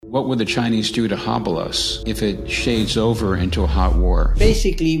What would the Chinese do to hobble us if it shades over into a hot war?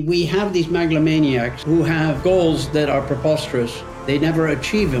 Basically, we have these megalomaniacs who have goals that are preposterous. They never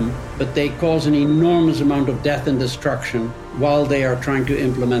achieve them, but they cause an enormous amount of death and destruction while they are trying to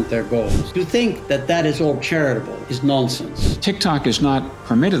implement their goals. To think that that is all charitable is nonsense. TikTok is not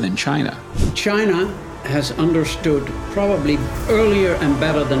permitted in China. China has understood, probably earlier and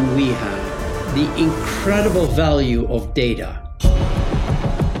better than we have, the incredible value of data.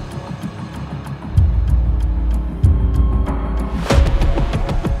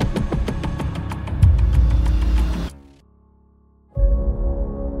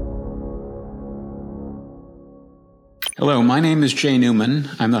 Hello, my name is Jay Newman.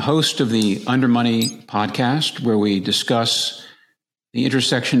 I'm the host of the Under Money podcast, where we discuss the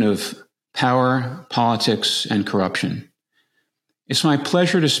intersection of power, politics, and corruption. It's my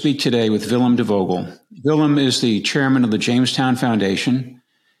pleasure to speak today with Willem de Vogel. Willem is the chairman of the Jamestown Foundation,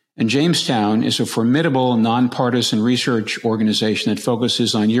 and Jamestown is a formidable nonpartisan research organization that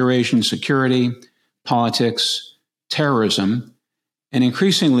focuses on Eurasian security, politics, terrorism, and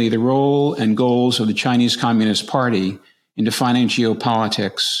increasingly the role and goals of the Chinese Communist Party in defining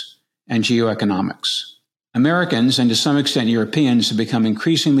geopolitics and geoeconomics. Americans, and to some extent Europeans, have become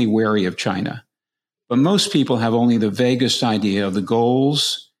increasingly wary of China, but most people have only the vaguest idea of the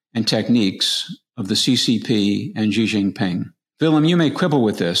goals and techniques of the CCP and Xi Jinping. Willem, you may quibble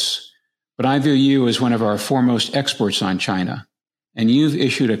with this, but I view you as one of our foremost experts on China, and you've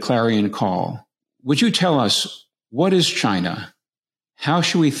issued a clarion call. Would you tell us, what is China? How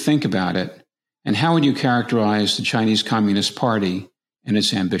should we think about it? And how would you characterize the Chinese Communist Party and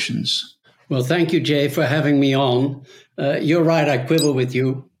its ambitions? Well, thank you, Jay, for having me on. You're right, I quibble with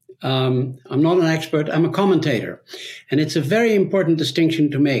you. I'm not an expert, I'm a commentator. And it's a very important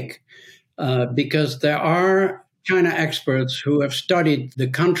distinction to make because there are China experts who have studied the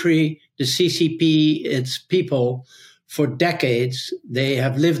country, the CCP, its people, for decades. They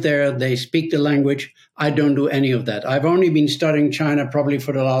have lived there, they speak the language. I don't do any of that. I've only been studying China probably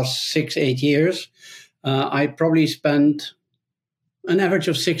for the last 6-8 years. I probably spent an average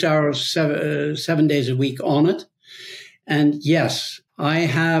of 6 hours, 7 days a week on it. And yes, I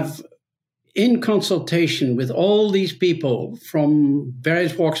have, in consultation with all these people from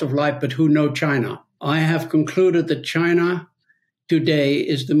various walks of life, but who know China, I have concluded that China today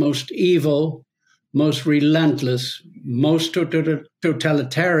is the most evil, most relentless, most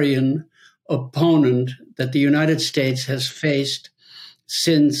totalitarian opponent that the United States has faced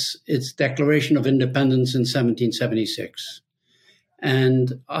since its Declaration of Independence in 1776.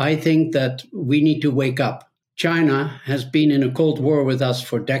 And I think that we need to wake up. China has been in a Cold War with us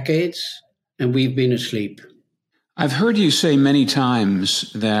for decades, and we've been asleep. I've heard you say many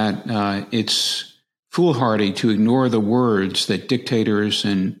times that it's foolhardy to ignore the words that dictators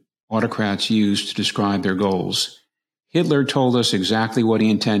and autocrats use to describe their goals. Hitler told us exactly what he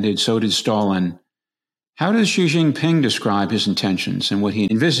intended, so did Stalin. How does Xi Jinping describe his intentions and what he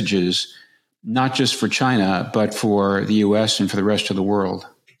envisages, not just for China, but for the US and for the rest of the world?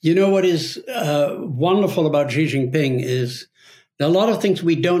 You know what is wonderful about Xi Jinping is there are a lot of things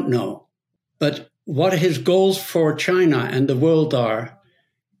we don't know, but what his goals for China and the world are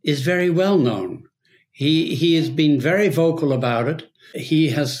is very well known. He has been very vocal about it.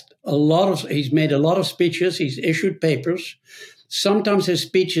 He's made a lot of speeches. He's issued papers. Sometimes his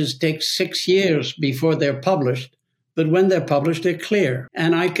speeches take 6 years before they're published, but when they're published, they're clear.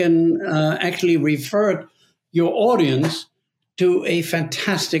 And I can actually refer your audience to a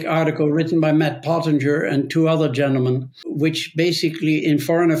fantastic article written by Matt Pottinger and 2 other gentlemen, which basically in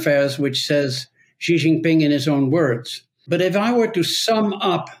Foreign Affairs, which says Xi Jinping in his own words. But if I were to sum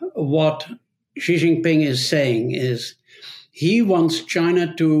up what Xi Jinping is saying is, he wants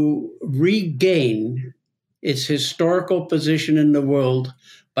China to regain its historical position in the world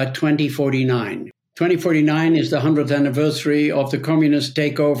by 2049. 2049 is the 100th anniversary of the communist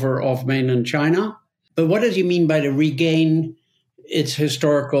takeover of mainland China. But what does he mean by to regain its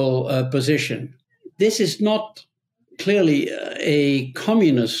historical position? This is not clearly a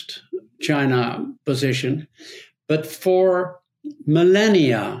communist China position, but for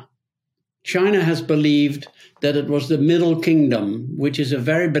millennia, China has believed that it was the Middle Kingdom, which is a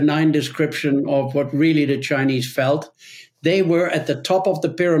very benign description of what really the Chinese felt. They were at the top of the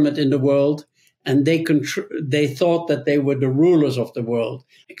pyramid in the world, and they thought that they were the rulers of the world,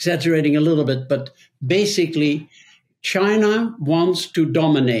 exaggerating a little bit. But basically, China wants to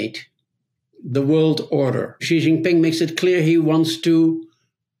dominate the world order. Xi Jinping makes it clear he wants to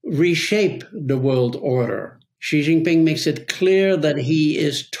reshape the world order. Xi Jinping makes it clear that he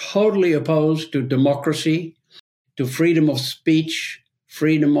is totally opposed to democracy, to freedom of speech,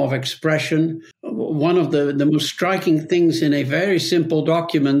 freedom of expression. One of the most striking things in a very simple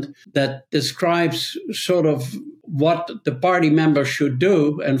document that describes sort of what the party members should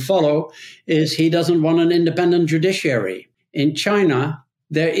do and follow is he doesn't want an independent judiciary. In China,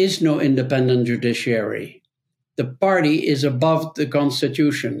 there is no independent judiciary. The party is above the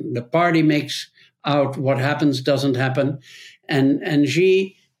constitution. The party makes out what happens, doesn't happen. And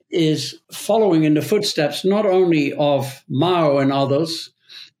Xi is following in the footsteps not only of Mao and others,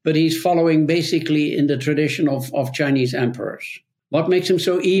 but he's following basically in the tradition of Chinese emperors. What makes him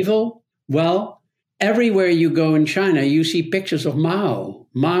so evil? Well, everywhere you go in China, you see pictures of Mao.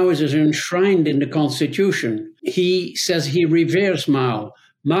 Mao is enshrined in the constitution. He says he reveres Mao.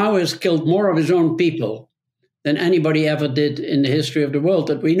 Mao has killed more of his own people than anybody ever did in the history of the world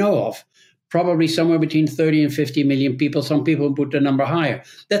that we know of. Probably somewhere between 30 and 50 million people. Some people put the number higher.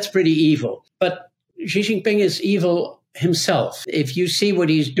 That's pretty evil. But Xi Jinping is evil himself. If you see what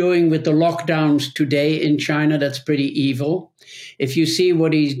he's doing with the lockdowns today in China, that's pretty evil. If you see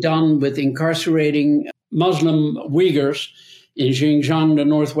what he's done with incarcerating Muslim Uyghurs in Xinjiang, the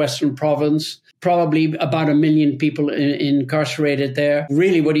northwestern province, probably about 1 million people incarcerated there.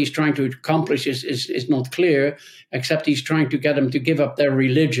 Really what he's trying to accomplish is not clear, except he's trying to get them to give up their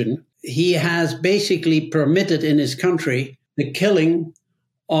religion. He has basically permitted in his country the killing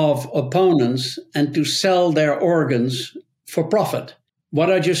of opponents and to sell their organs for profit.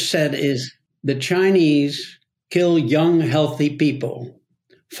 What I just said is the Chinese kill young, healthy people,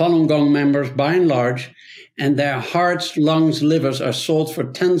 Falun Gong members by and large, and their hearts, lungs, livers are sold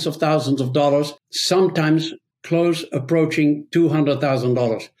for tens of thousands of dollars, sometimes close approaching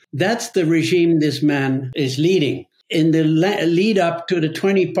 $200,000. That's the regime this man is leading. In the lead up to the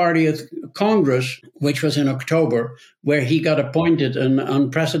 20-party Congress, which was in October, where he got appointed an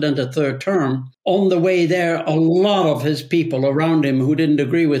unprecedented third term, on the way there, a lot of his people around him who didn't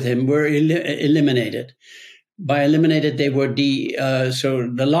agree with him were eliminated. By eliminated, they were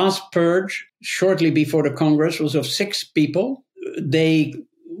so the last purge, shortly before the Congress, was of 6 people. They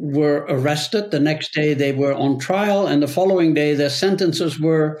were arrested. The next day, they were on trial. And the following day, their sentences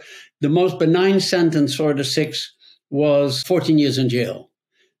were the most benign sentence for the 6 was 14 years in jail.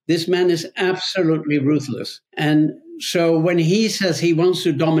 This man is absolutely ruthless. And so when he says he wants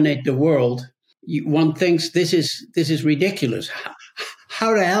to dominate the world, one thinks this is ridiculous.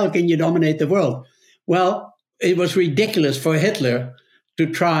 How the hell can you dominate the world? Well, it was ridiculous for Hitler to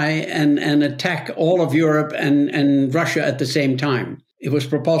try and attack all of Europe and Russia at the same time. It was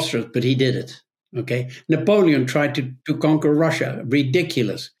preposterous, but he did it. Okay. Napoleon tried to conquer Russia.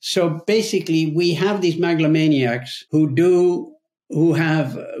 Ridiculous. So basically, we have these megalomaniacs who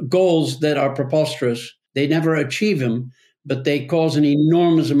have goals that are preposterous. They never achieve them, but they cause an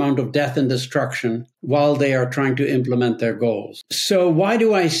enormous amount of death and destruction while they are trying to implement their goals. So why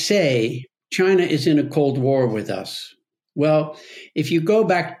do I say China is in a Cold War with us? Well, if you go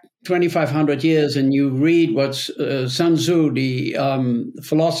back 2,500 years and you read what Sun Tzu, the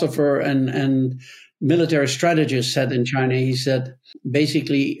philosopher and military strategist, said in China, he said,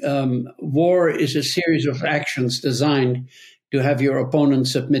 basically, war is a series of actions designed to have your opponent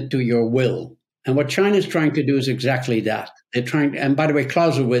submit to your will. And what China is trying to do is exactly that. They're trying, and by the way,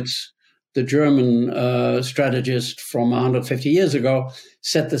 Clausewitz, the German strategist from 150 years ago,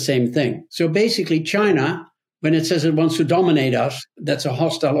 said the same thing. So basically, China, when it says it wants to dominate us, that's a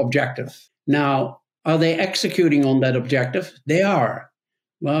hostile objective. Now, are they executing on that objective? They are.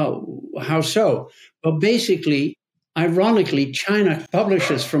 Well, how so? Well, basically, ironically, China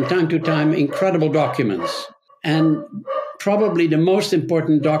publishes from time to time incredible documents. And probably the most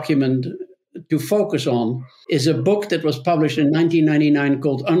important document to focus on is a book that was published in 1999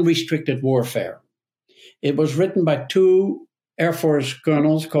 called Unrestricted Warfare. It was written by 2 Air Force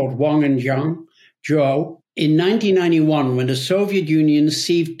colonels called Wang and Zhou. In 1991, when the Soviet Union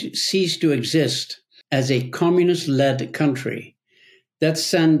ceased to exist as a communist-led country, that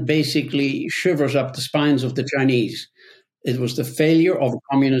sent basically shivers up the spines of the Chinese. It was the failure of a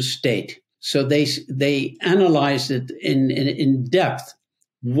communist state. So they analyzed it in depth.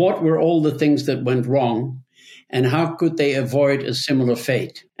 What were all the things that went wrong, and how could they avoid a similar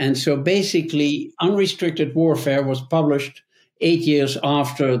fate? And so basically, Unrestricted Warfare was published 8 years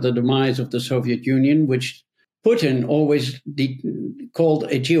after the demise of the Soviet Union, which Putin always called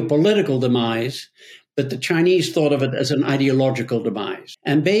a geopolitical demise, but the Chinese thought of it as an ideological demise.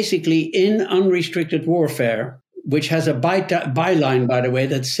 And basically, in Unrestricted Warfare, which has a byline, by the way,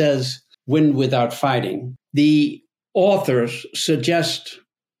 that says, win without fighting, the authors suggest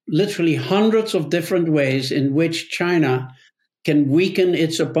literally hundreds of different ways in which China can weaken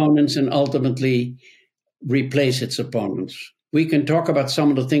its opponents and ultimately replace its opponents. We can talk about some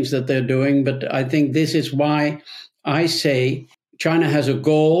of the things that they're doing, but I think this is why I say China has a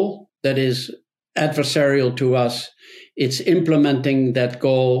goal that is adversarial to us. It's implementing that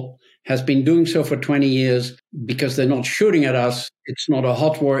goal, has been doing so for 20 years because they're not shooting at us. It's not a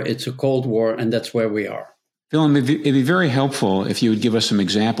hot war, it's a cold war, and that's where we are. Willem, it'd be very helpful if you would give us some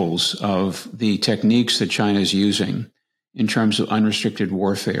examples of the techniques that China is using in terms of unrestricted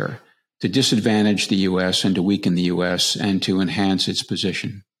warfare to disadvantage the U.S. and to weaken the U.S. and to enhance its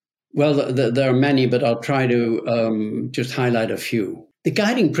position. Well, there are many, but I'll try to just highlight a few. The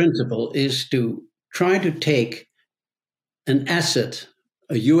guiding principle is to try to take an asset,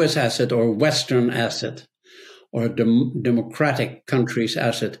 a U.S. asset or a Western asset, or a democratic country's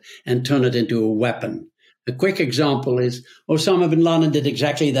asset, and turn it into a weapon. A quick example is Osama bin Laden did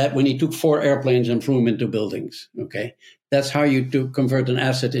exactly that when he took 4 airplanes and flew them into buildings. Okay, that's how you convert an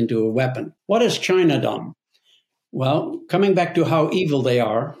asset into a weapon. What has China done? Well, coming back to how evil they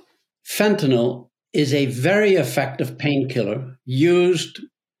are, fentanyl is a very effective painkiller used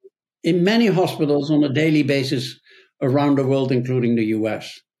in many hospitals on a daily basis around the world, including the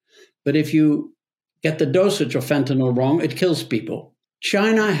US. But if you get the dosage of fentanyl wrong, it kills people.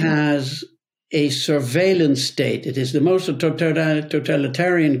 China has a surveillance state. It is the most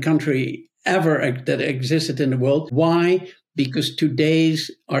totalitarian country ever that existed in the world. Why? Because today's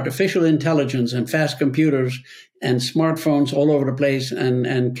artificial intelligence and fast computers and smartphones all over the place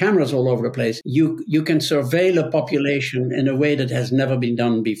and cameras all over the place, you can surveil a population in a way that has never been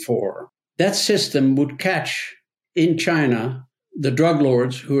done before. That system would catch in China the drug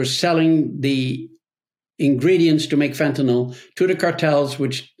lords who are selling the ingredients to make fentanyl to the cartels,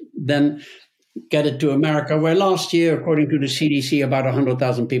 which then get it to America, where last year, according to the CDC, about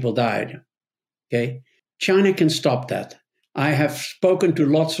 100,000 people died. Okay, China can stop that. I have spoken to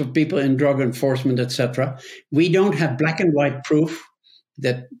lots of people in drug enforcement, etc. We don't have black and white proof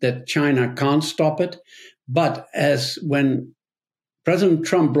that China can't stop it. But as when President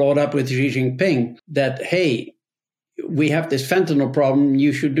Trump brought up with Xi Jinping that, hey, we have this fentanyl problem,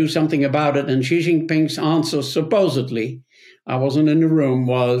 you should do something about it. And Xi Jinping's answer, supposedly, I wasn't in the room,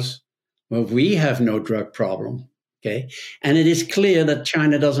 was, well, we have no drug problem. Okay. And it is clear that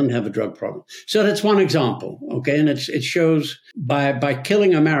China doesn't have a drug problem. So that's one example. Okay. And it shows by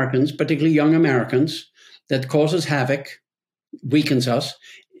killing Americans, particularly young Americans, that causes havoc, weakens us.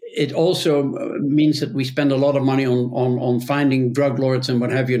 It also means that we spend a lot of money on finding drug lords and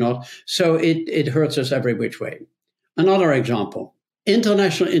what have you not. So it hurts us every which way. Another example,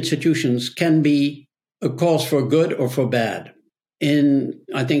 international institutions can be a cause for good or for bad. In,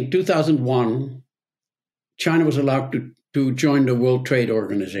 I think, 2001, China was allowed to join the World Trade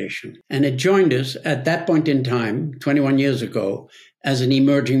Organization. And it joined us at that point in time, 21 years ago, as an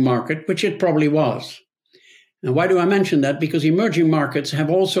emerging market, which it probably was. And why do I mention that? Because emerging markets have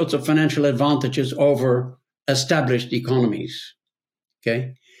all sorts of financial advantages over established economies.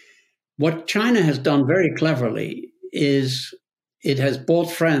 Okay? What China has done very cleverly is it has bought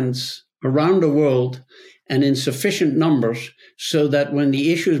friends around the world and in sufficient numbers so that when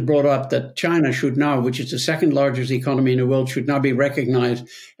the issue is brought up that China should now, which is the second largest economy in the world, should now be recognized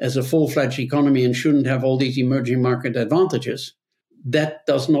as a full-fledged economy and shouldn't have all these emerging market advantages, that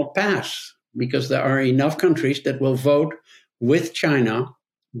does not pass because there are enough countries that will vote with China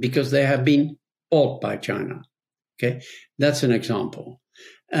because they have been bought by China. Okay, that's an example.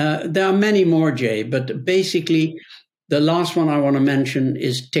 There are many more, Jay, but basically the last one I want to mention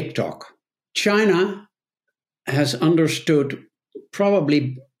is TikTok. China has understood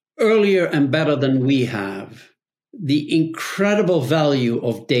probably earlier and better than we have the incredible value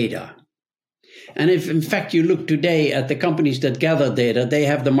of data. And if, in fact, you look today at the companies that gather data, they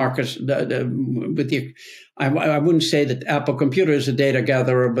have the markets I wouldn't say that Apple Computer is a data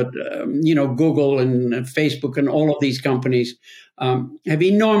gatherer, but Google and Facebook and all of these companies have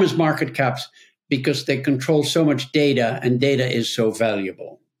enormous market caps because they control so much data, and data is so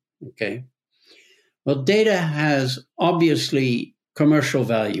valuable. Okay. Well, data has obviously commercial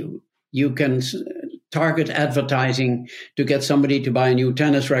value. You can target advertising to get somebody to buy a new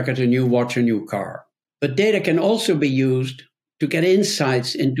tennis racket, a new watch, a new car. But data can also be used to get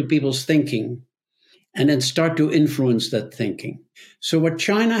insights into people's thinking and then start to influence that thinking. So what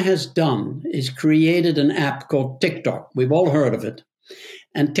China has done is created an app called TikTok. We've all heard of it.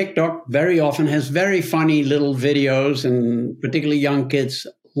 And TikTok very often has very funny little videos, and particularly young kids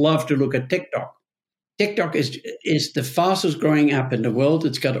love to look at TikTok. TikTok is the fastest growing app in the world.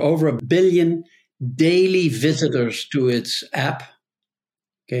 It's got over 1 billion daily visitors to its app.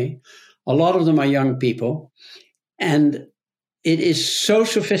 Okay. A lot of them are young people. And it is so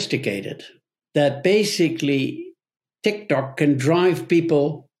sophisticated that basically TikTok can drive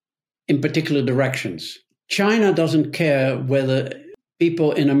people in particular directions. China doesn't care whether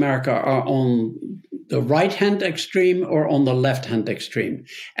people in America are on the right-hand extreme or on the left-hand extreme,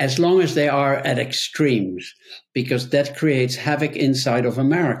 as long as they are at extremes, because that creates havoc inside of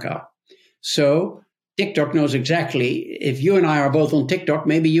America. So TikTok knows exactly, if you and I are both on TikTok,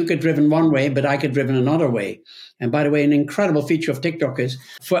 maybe you get driven one way, but I get driven another way. And by the way, an incredible feature of TikTok is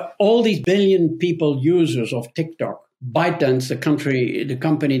for all these billion people users of TikTok, ByteDance, the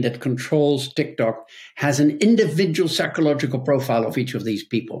company that controls TikTok, has an individual psychological profile of each of these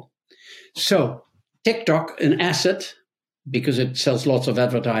people. So TikTok, an asset, because it sells lots of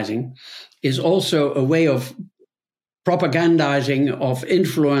advertising, is also a way of propagandizing, of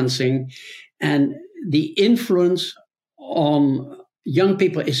influencing, and the influence on young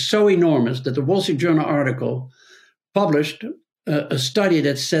people is so enormous that the Wall Street Journal article published a study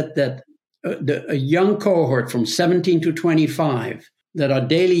that said that a young cohort from 17 to 25 that are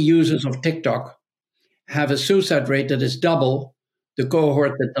daily users of TikTok have a suicide rate that is double the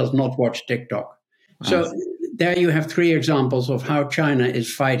cohort that does not watch TikTok. Wow. So there you have three examples of how China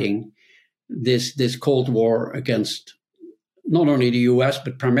is fighting this Cold War against not only the U.S.,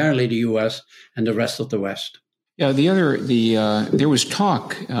 but primarily the U.S. and the rest of the West. Yeah, there was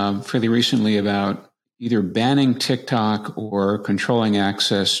talk fairly recently about either banning TikTok or controlling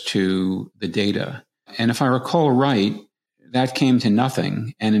access to the data. And if I recall right, that came to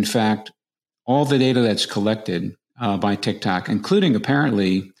nothing. And in fact, all the data that's collected by TikTok, including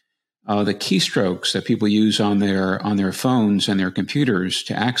apparently the keystrokes that people use on their phones and their computers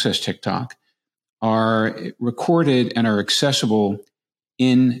to access TikTok, are recorded and are accessible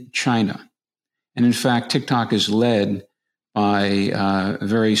in China. And in fact, TikTok is led by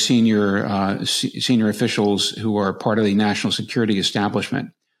very senior officials who are part of the national security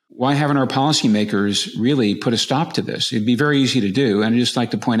establishment. Why haven't our policymakers really put a stop to this? It'd be very easy to do. And I'd just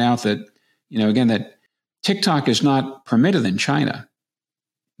like to point out that, again, that TikTok is not permitted in China.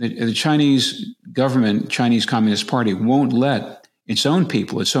 The Chinese government, Chinese Communist Party, won't let its own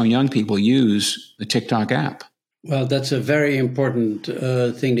people, its own young people, use the TikTok app. Well, that's a very important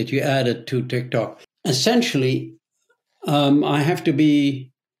thing that you added to TikTok. Essentially, I have to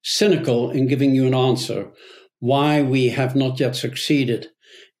be cynical in giving you an answer why we have not yet succeeded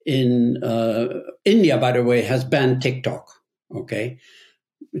in India, by the way, has banned TikTok. Okay.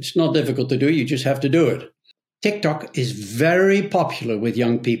 It's not difficult to do. You just have to do it. TikTok is very popular with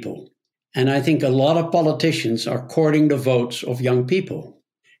young people. And I think a lot of politicians are courting the votes of young people.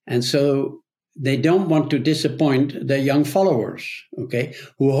 And so they don't want to disappoint their young followers, okay,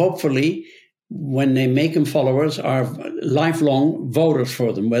 who hopefully, when they make them followers, are lifelong voters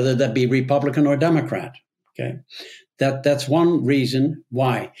for them, whether that be Republican or Democrat, okay. That's one reason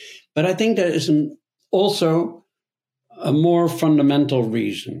why. But I think there is also a more fundamental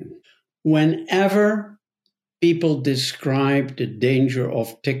reason. Whenever people describe the danger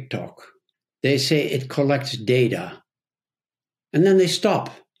of TikTok, they say it collects data, and then they stop.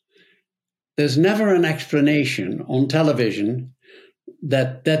 There's never an explanation on television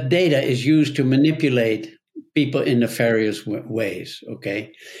that that data is used to manipulate people in nefarious ways,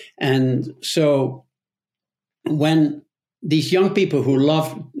 okay? And so when these young people who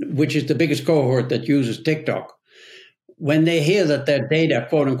love, which is the biggest cohort that uses TikTok, when they hear that their data,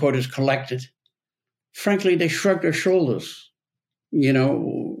 quote unquote, is collected, frankly, they shrug their shoulders.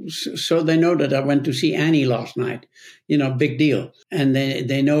 So they know that I went to see Annie last night, big deal. And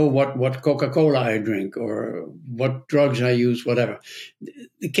they know what Coca-Cola I drink or what drugs I use, whatever.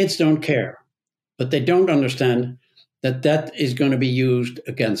 The kids don't care, but they don't understand that is going to be used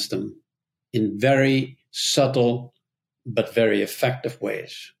against them in very subtle but very effective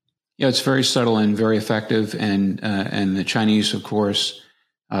ways. Yeah, it's very subtle and very effective. And the Chinese, of course,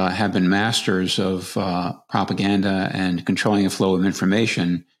 have been masters of propaganda and controlling the flow of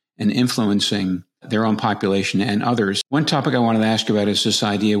information and influencing their own population and others. One topic I wanted to ask you about is this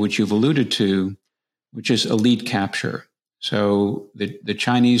idea, which you've alluded to, which is elite capture. So the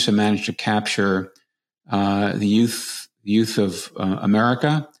Chinese have managed to capture the youth of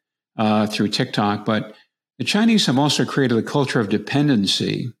America through TikTok, but the Chinese have also created a culture of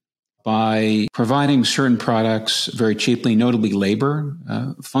dependency by providing certain products very cheaply, notably labor.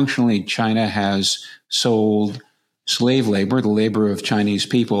 Functionally, China has sold slave labor, the labor of Chinese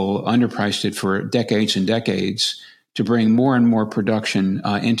people, underpriced it for decades and decades to bring more and more production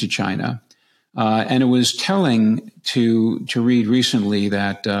into China. And it was telling to read recently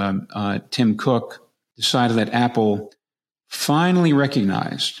that Tim Cook decided that Apple finally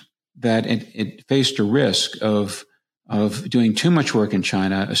recognized that it faced a risk of of doing too much work in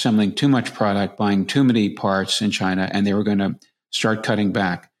China, assembling too much product, buying too many parts in China, and they were going to start cutting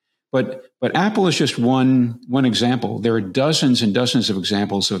back. But Apple is just one example. There are dozens and dozens of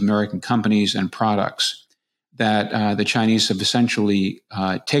examples of American companies and products that the Chinese have essentially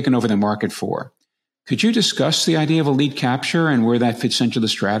taken over the market for. Could you discuss the idea of elite capture and where that fits into the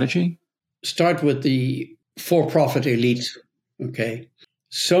strategy? Start with the for-profit elite. Okay.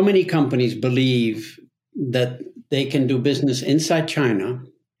 So many companies believe that they can do business inside China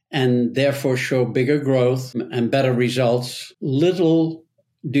and therefore show bigger growth and better results. Little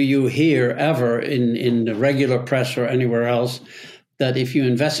do you hear ever in the regular press or anywhere else that if you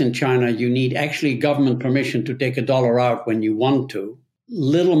invest in China, you need actually government permission to take $1 out when you want to.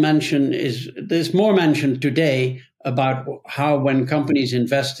 There's more mention today about how when companies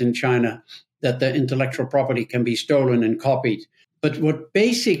invest in China, that their intellectual property can be stolen and copied. But what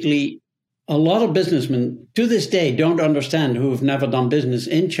basically a lot of businessmen to this day don't understand who have never done business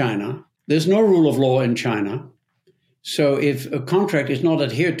in China, there's no rule of law in China. So if a contract is not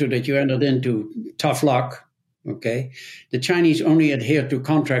adhered to that you entered into, tough luck. Okay, the Chinese only adhere to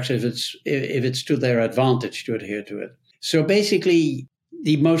contracts if it's to their advantage to adhere to it. So basically,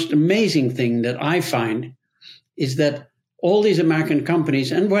 the most amazing thing that I find is that all these American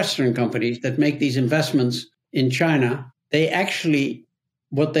companies and Western companies that make these investments in China, they actually,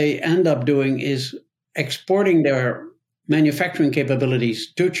 what they end up doing is exporting their manufacturing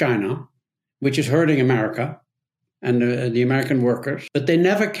capabilities to China, which is hurting America and the American workers, but they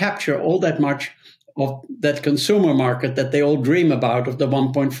never capture all that much of that consumer market that they all dream about of the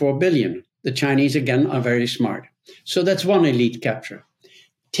 1.4 billion. The Chinese, again, are very smart. So that's one elite capture.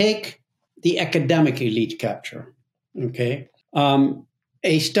 Take the academic elite capture, okay?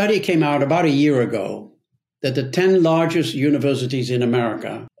 A study came out about a year ago that the 10 largest universities in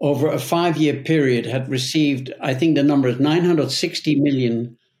America over a 5-year period had received, I think the number is $960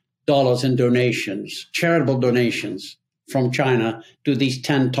 million in donations, charitable donations from China to these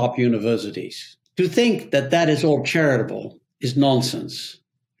 10 top universities. To think that that is all charitable is nonsense,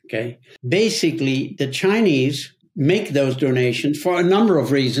 okay? Basically, the Chinese make those donations for a number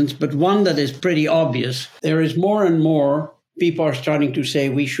of reasons, but one that is pretty obvious. There is more and more people are starting to say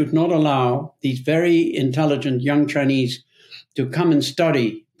we should not allow these very intelligent young Chinese to come and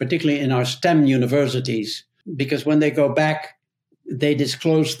study, particularly in our STEM universities, because when they go back, they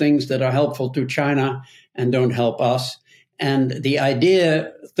disclose things that are helpful to China and don't help us. And the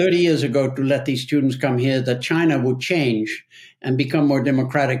idea 30 years ago to let these students come here that China would change and become more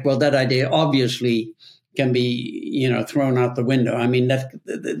democratic, well, that idea obviously can be, thrown out the window. I mean, that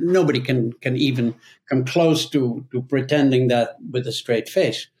nobody can even come close to pretending that with a straight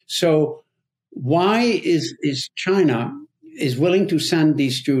face. So why is China is willing to send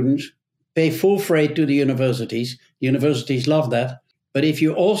these students, pay full freight to the universities? The universities love that. But if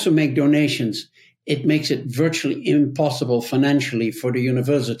you also make donations, it makes it virtually impossible financially for the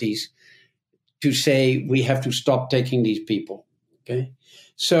universities to say we have to stop taking these people. Okay.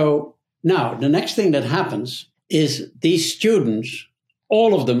 So now the next thing that happens is these students,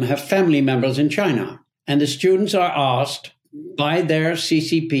 all of them have family members in China. And the students are asked by their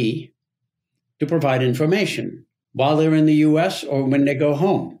CCP to provide information while they're in the US or when they go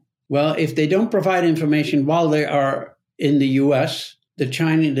home. Well, if they don't provide information while they are in the US,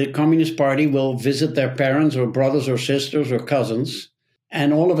 the Communist Party will visit their parents or brothers or sisters or cousins.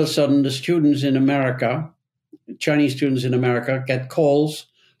 And all of a sudden, the students in America, Chinese students in America, get calls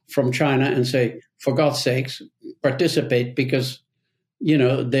from China and say, for God's sakes, participate because,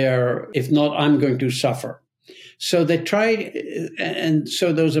 if not, I'm going to suffer. So they tried, and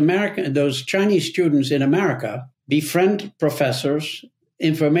so those Chinese students in America befriend professors.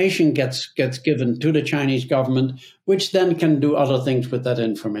 Information gets given to the Chinese government, which then can do other things with that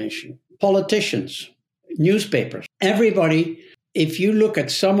information. Politicians, newspapers, everybody. If you look at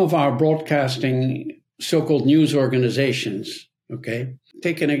some of our broadcasting so-called news organizations, okay,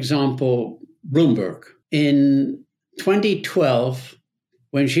 take an example, Bloomberg. In 2012,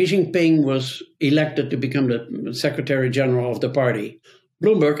 when Xi Jinping was elected to become the Secretary General of the party,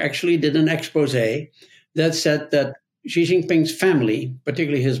 Bloomberg actually did an expose that said that Xi Jinping's family,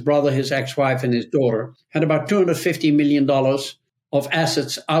 particularly his brother, his ex-wife, and his daughter, had about $250 million of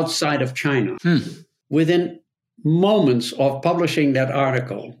assets outside of China. Within moments of publishing that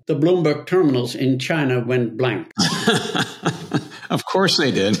article, the Bloomberg terminals in China went blank. Of course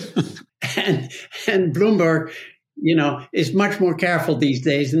they did. and Bloomberg, is much more careful these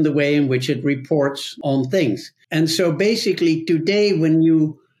days in the way in which it reports on things. And so basically today, when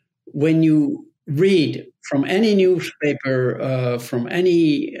you read from any newspaper, from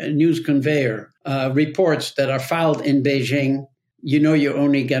any news conveyor, reports that are filed in Beijing, you know you're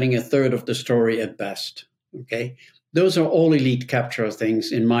only getting a third of the story at best. Okay, those are all elite capture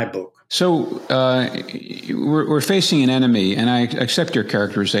things in my book. So we're facing an enemy, and I accept your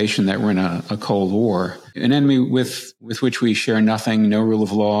characterization that we're in a Cold War, an enemy with which we share nothing, no rule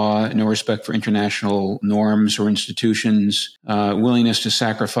of law, no respect for international norms or institutions, willingness to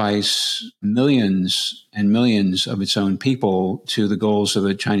sacrifice millions and millions of its own people to the goals of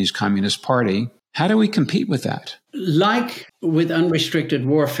the Chinese Communist Party. How do we compete with that? Like with unrestricted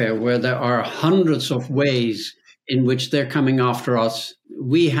warfare, where there are hundreds of ways in which they're coming after us,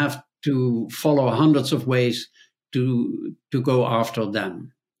 we have to follow hundreds of ways to go after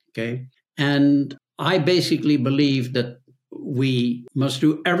them. Okay. And I basically believe that we must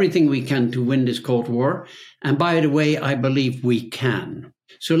do everything we can to win this Cold War. And by the way, I believe we can.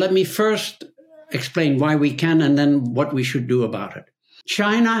 So let me first explain why we can and then what we should do about it.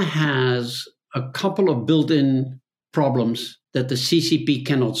 China has a couple of built-in problems that the CCP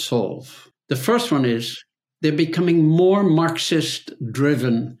cannot solve. The first one is they're becoming more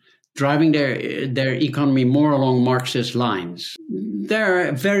Marxist-driven, driving their economy more along Marxist lines. There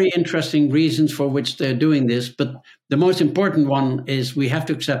are very interesting reasons for which they're doing this, but the most important one is we have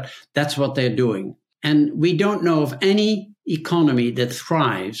to accept that's what they're doing. And we don't know of any economy that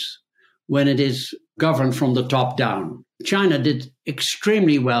thrives when it is governed from the top down. China did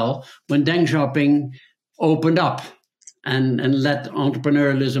extremely well when Deng Xiaoping opened up and let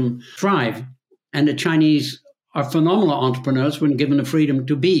entrepreneurialism thrive. And the Chinese are phenomenal entrepreneurs when given the freedom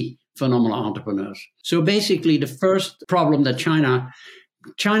to be phenomenal entrepreneurs. So basically, the first problem that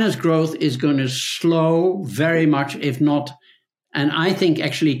China's growth is going to slow very much, if not, and I think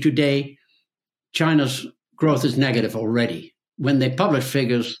actually today, China's growth is negative already. When they publish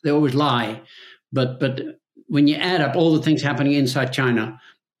figures, they always lie. But when you add up all the things happening inside China,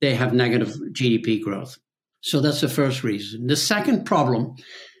 they have negative GDP growth. So that's the first reason. The second problem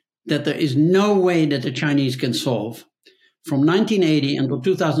that there is no way that the Chinese can solve. From 1980 until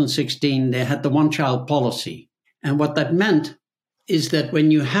 2016, they had the one-child policy. And what that meant is that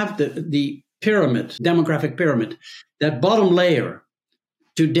when you have the pyramid, demographic pyramid, that bottom layer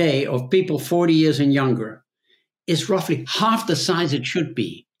today of people 40 years and younger is roughly half the size it should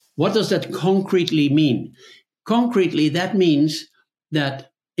be. What does that concretely mean? Concretely, that means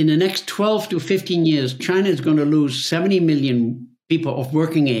that in the next 12 to 15 years, China is going to lose 70 million people of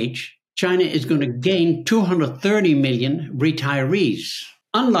working age. China is going to gain 230 million retirees.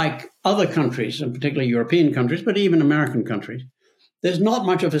 Unlike other countries, and particularly European countries, but even American countries, there's not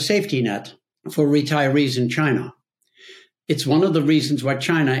much of a safety net for retirees in China. It's one of the reasons why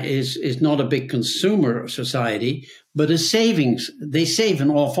China is not a big consumer society, but a savings. They save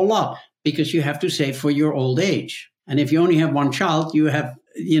an awful lot because you have to save for your old age. And if you only have one child, you have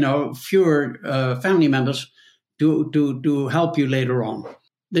fewer family members to help you later on.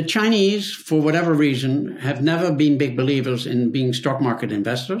 The Chinese, for whatever reason, have never been big believers in being stock market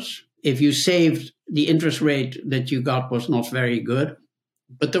investors. If you saved, the interest rate that you got was not very good,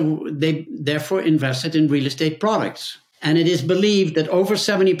 but they therefore invested in real estate products. And it is believed that over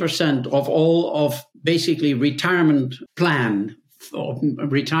 70% of all of basically retirement plan or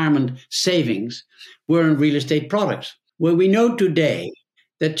retirement savings were in real estate products. Well, we know today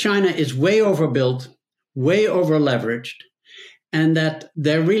that China is way overbuilt, way over leveraged, and that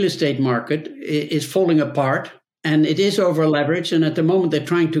their real estate market is falling apart and it is over leveraged. And at the moment, they're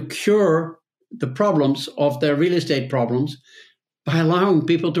trying to cure the problems of their real estate problems by allowing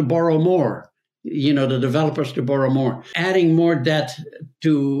people to borrow more, the developers to borrow more. Adding more debt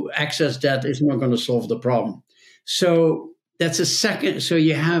to excess debt is not going to solve the problem. So that's a second. So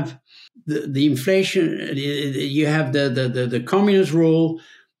you have the inflation, you have the communist rule,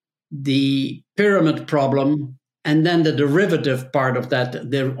 the pyramid problem, and then the derivative part of that,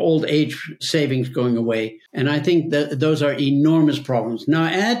 the old age savings going away. And I think that those are enormous problems. Now,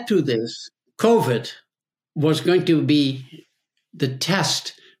 add to this, COVID was going to be the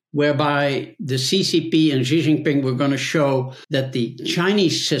test whereby the CCP and Xi Jinping were going to show that the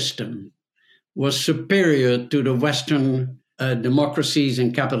Chinese system was superior to the Western democracies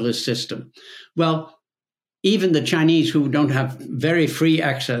and capitalist system. Well, even the Chinese who don't have very free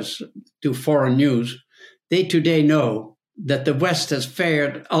access to foreign news, they today know that the West has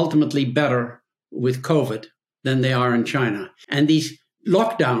fared ultimately better with COVID than they are in China. And these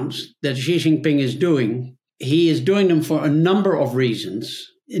lockdowns that Xi Jinping is doing, he is doing them for a number of reasons.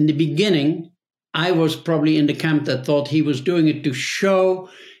 In the beginning, I was probably in the camp that thought he was doing it to show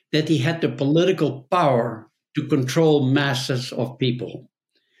that he had the political power to control masses of people.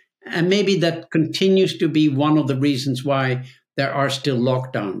 And maybe that continues to be one of the reasons why there are still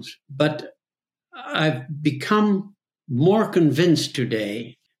lockdowns. But I've become more convinced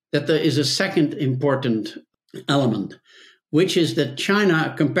today that there is a second important element, which is that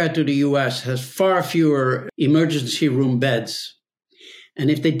China, compared to the US, has far fewer emergency room beds. And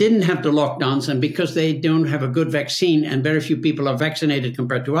if they didn't have the lockdowns, and because they don't have a good vaccine and very few people are vaccinated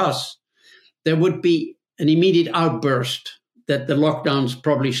compared to us, there would be an immediate outburst that the lockdowns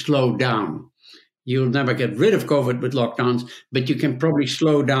probably slow down. You'll never get rid of COVID with lockdowns, but you can probably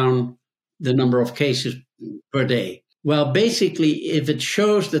slow down the number of cases per day. Well, basically, if it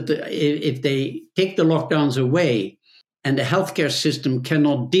shows that if they take the lockdowns away and the healthcare system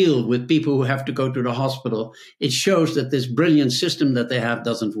cannot deal with people who have to go to the hospital, it shows that this brilliant system that they have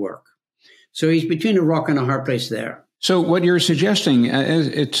doesn't work. So he's between a rock and a hard place there. So what you're suggesting,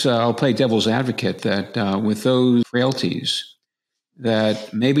 I'll play devil's advocate, that with those frailties,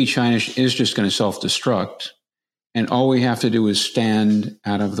 that maybe China is just going to self-destruct, and all we have to do is stand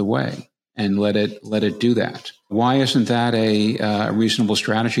out of the way and let it do that. Why isn't that a reasonable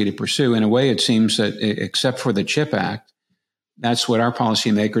strategy to pursue? In a way, it seems that, except for the CHIP Act, that's what our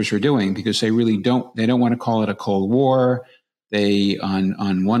policymakers are doing, because they don't want to call it a Cold War. They,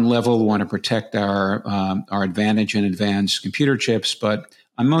 on one level, want to protect our advantage in advanced computer chips, but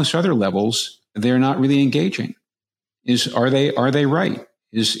on most other levels, they're not really engaging. Are they right?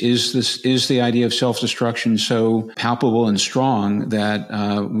 Is the idea of self-destruction so palpable and strong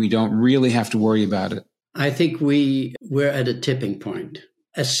that we don't really have to worry about it? I think we're at a tipping point.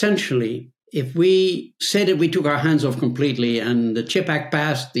 Essentially, if we say that we took our hands off completely and the CHIP Act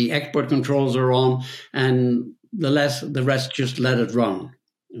passed, the export controls are on, and the rest just let it run.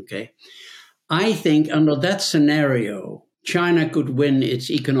 Okay. I think under that scenario, China could win its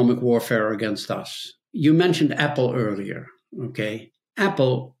economic warfare against us. You mentioned Apple earlier. Okay.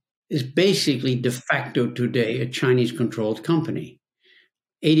 Apple is basically de facto today a Chinese-controlled company.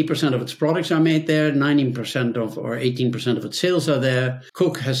 80% of its products are made there, 19% or 18% of its sales are there.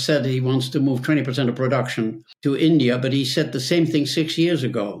 Cook has said he wants to move 20% of production to India, but he said the same thing 6 years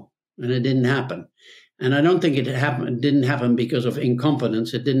ago, and it didn't happen. And I don't think it didn't happen because of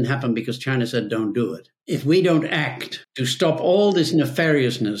incompetence. It didn't happen because China said, don't do it. If we don't act to stop all this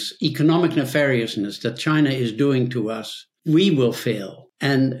nefariousness, economic nefariousness that China is doing to us, we will fail.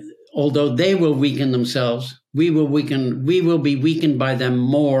 And although they will weaken themselves, we will be weakened by them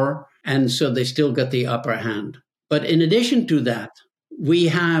more. And so they still get the upper hand. But in addition to that, we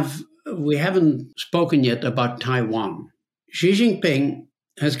haven't spoken yet about Taiwan. Xi Jinping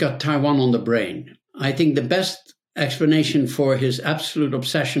has got Taiwan on the brain. I think the best explanation for his absolute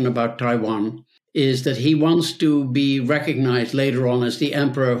obsession about Taiwan is that he wants to be recognized later on as the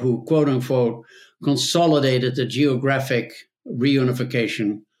emperor who, quote unquote, consolidated the geographic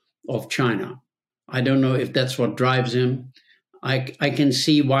reunification of China. I don't know if that's what drives him. I can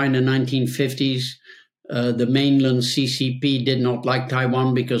see why in the 1950s the mainland CCP did not like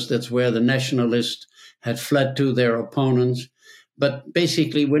Taiwan, because that's where the nationalists had fled to their opponents. But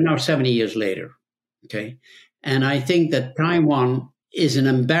basically, we're now 70 years later. Okay. And I think that Taiwan is an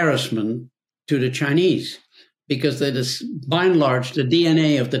embarrassment to the Chinese, because that is, by and large, the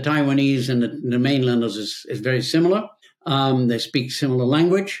DNA of the Taiwanese and the mainlanders is very similar. They speak similar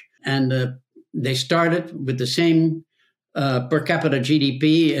language, and they started with the same per capita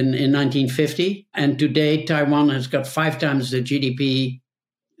GDP in 1950. And today, Taiwan has got 5 times the GDP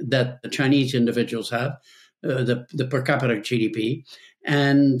that the Chinese individuals have, the per capita GDP.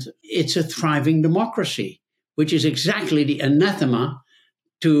 And it's a thriving democracy, which is exactly the anathema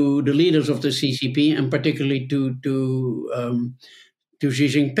to the leaders of the CCP, and particularly to Xi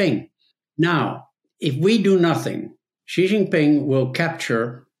Jinping. Now, if we do nothing, Xi Jinping will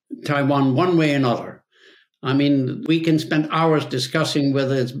capture Taiwan one way or another. I mean, we can spend hours discussing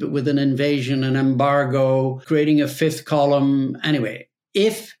whether it's with an invasion, an embargo, creating a fifth column. Anyway,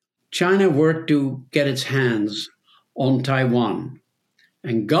 if China were to get its hands on Taiwan,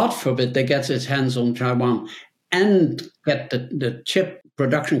 and God forbid they get its hands on Taiwan and get the chip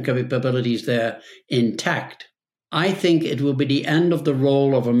production capabilities there intact, I think it will be the end of the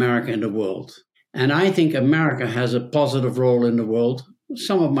role of America in the world. And I think America has a positive role in the world.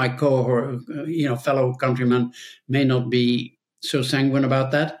 Some of my fellow countrymen may not be so sanguine about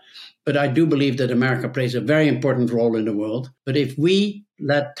that, but I do believe that America plays a very important role in the world. But if we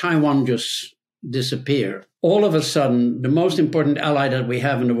let Taiwan just disappear, all of a sudden, the most important ally that we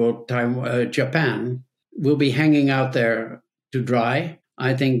have in the world, Japan, will be hanging out there to dry.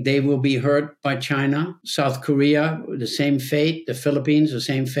 I think they will be hurt by China. South Korea, the same fate. The Philippines, the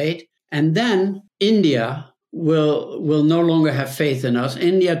same fate. And then India will no longer have faith in us.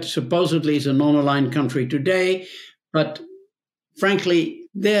 India supposedly is a non-aligned country today, but frankly,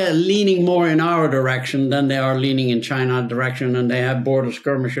 they're leaning more in our direction than they are leaning in China direction, and they have border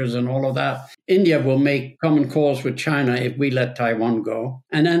skirmishes and all of that. India will make common cause with China if we let Taiwan go.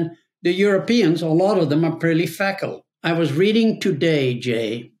 And then the Europeans, a lot of them are pretty fickle. I was reading today,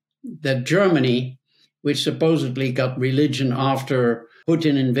 Jay, that Germany, which supposedly got religion after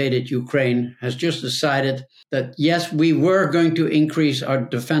Putin invaded Ukraine, has just decided that, yes, we were going to increase our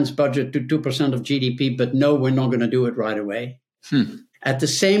defense budget to 2% of GDP, but no, we're not going to do it right away. At the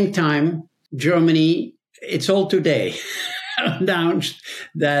same time, Germany, it's all today, announced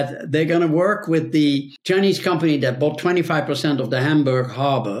that they're going to work with the Chinese company that bought 25% of the Hamburg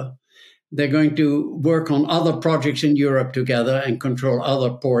harbor. They're going to work on other projects in Europe together and control other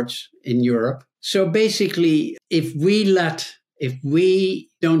ports in Europe. So basically, if we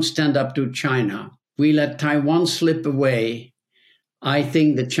don't stand up to China, we let Taiwan slip away, I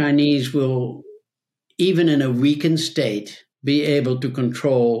think the Chinese will, even in a weakened state, be able to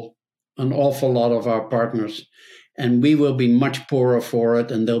control an awful lot of our partners. And we will be much poorer for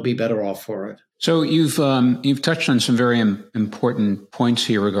it, and they'll be better off for it. So you've touched on some very important points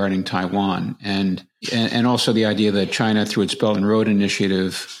here regarding Taiwan, and also the idea that China, through its Belt and Road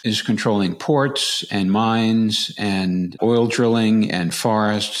Initiative, is controlling ports and mines and oil drilling and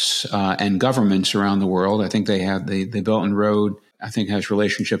forests and governments around the world. I think they have the Belt and Road, I think, has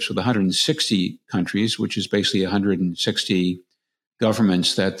relationships with 160 countries, which is basically 160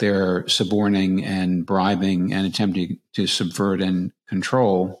 governments that they're suborning and bribing and attempting to subvert and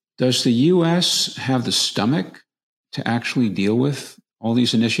control. Does the U.S. have the stomach to actually deal with all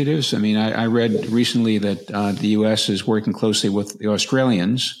these initiatives? I mean, I read recently that the U.S. is working closely with the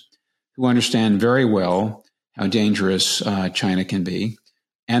Australians, who understand very well how dangerous China can be,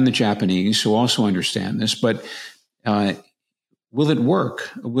 and the Japanese, who also understand this. But will it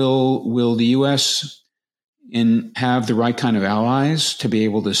work? Will the U.S. have the right kind of allies to be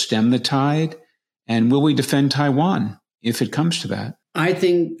able to stem the tide? And will we defend Taiwan if it comes to that? I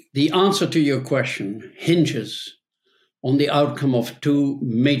think the answer to your question hinges on the outcome of two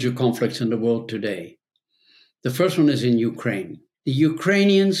major conflicts in the world today. The first one is in Ukraine. The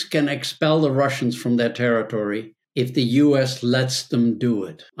Ukrainians can expel the Russians from their territory if the US lets them do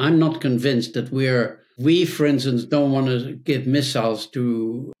it. I'm not convinced that we, for instance, don't want to give missiles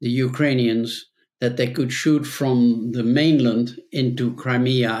to the Ukrainians that they could shoot from the mainland into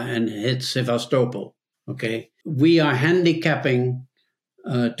Crimea and hit Sevastopol. Okay, we are handicapping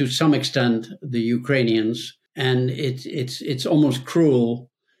to some extent the Ukrainians, and it's almost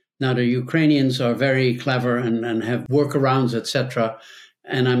cruel. Now the Ukrainians are very clever and have workarounds, etc.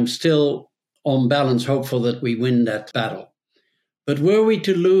 And I'm still, on balance, hopeful that we win that battle. But were we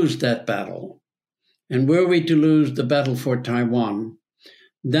to lose that battle, and were we to lose the battle for Taiwan,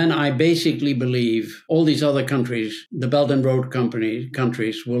 then I basically believe all these other countries, the Belt and Road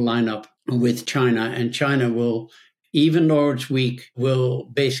countries, will line up with China, and China will, even though it's weak, will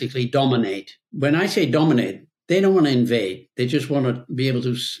basically dominate. When I say dominate, they don't want to invade. They just want to be able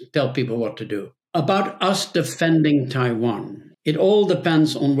to tell people what to do. About us defending Taiwan, it all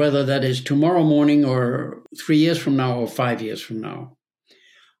depends on whether that is tomorrow morning or 3 years from now or 5 years from now.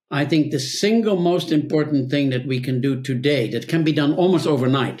 I think the single most important thing that we can do today, that can be done almost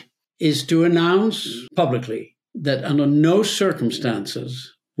overnight, is to announce publicly that under no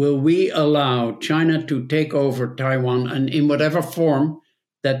circumstances will we allow China to take over Taiwan, and in whatever form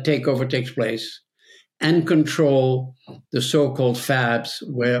that takeover takes place, and control the so-called fabs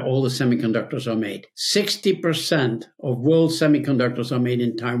where all the semiconductors are made. 60% of world semiconductors are made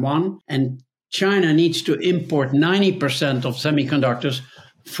in Taiwan, and China needs to import 90% of semiconductors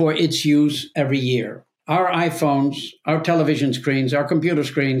for its use every year. Our iPhones, our television screens, our computer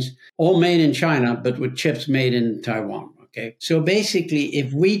screens, all made in China, but with chips made in Taiwan. Okay. So basically,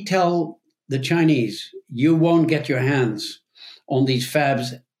 if we tell the Chinese, you won't get your hands on these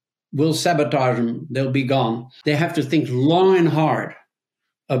fabs, we'll sabotage them, they'll be gone, they have to think long and hard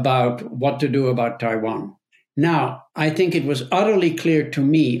about what to do about Taiwan. Now, I think it was utterly clear to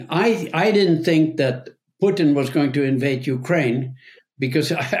me, I didn't think that Putin was going to invade Ukraine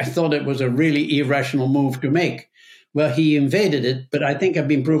because I thought it was a really irrational move to make. Well, he invaded it, but I think I've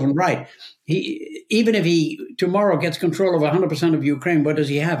been proven right. Even if he tomorrow gets control of 100% of Ukraine, what does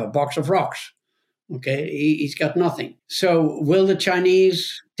he have? A box of rocks. Okay, he's got nothing. So will the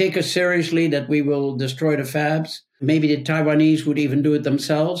Chinese take us seriously that we will destroy the fabs? Maybe the Taiwanese would even do it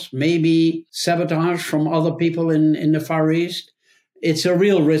themselves. Maybe sabotage from other people in the Far East. It's a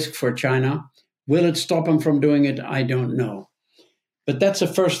real risk for China. Will it stop them from doing it? I don't know. But that's the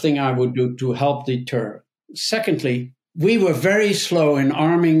first thing I would do to help deter. Secondly, we were very slow in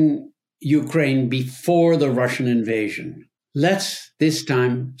arming Ukraine before the Russian invasion. let's this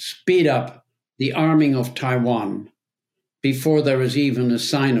time speed up the arming of Taiwan before there is even a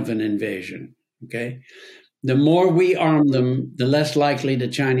sign of an invasion. Okay? The more we arm them, the less likely the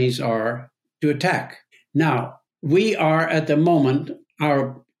Chinese are to attack. Now, we are at the moment,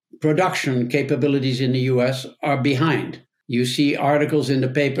 our production capabilities in the US are behind. You see articles in the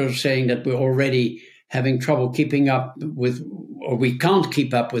papers saying that we're already having trouble keeping up with, or we can't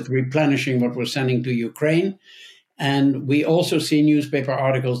keep up with replenishing what we're sending to Ukraine. And we also see newspaper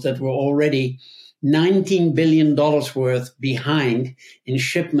articles that we're already $19 billion worth behind in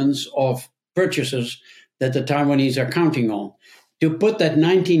shipments of purchases that the Taiwanese are counting on. To put that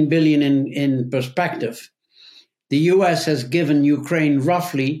 19 billion in perspective, the US has given Ukraine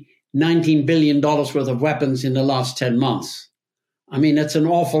roughly $19 billion worth of weapons in the last 10 months. I mean, that's an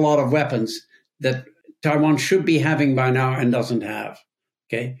awful lot of weapons that Taiwan should be having by now and doesn't have.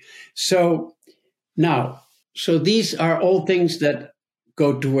 Okay. So these are all things that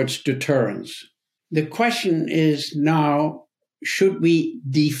go towards deterrence. The question is now, should we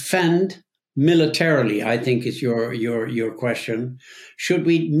defend militarily? I think is your question. Should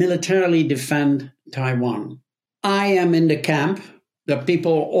we militarily defend Taiwan? I am in the camp. There are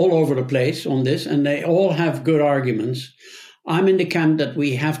people all over the place on this, and they all have good arguments. I'm in the camp that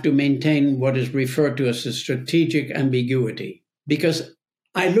we have to maintain what is referred to as a strategic ambiguity. Because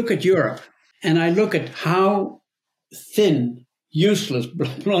I look at Europe and I look at how thin, useless,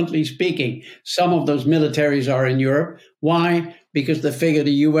 bluntly speaking, some of those militaries are in Europe. Why? Because they figure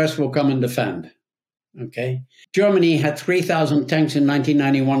the US will come and defend. Okay. Germany had 3,000 tanks in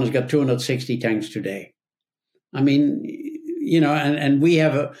 1991, has got 260 tanks today. I mean, and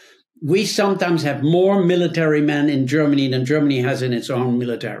we sometimes have more military men in Germany than Germany has in its own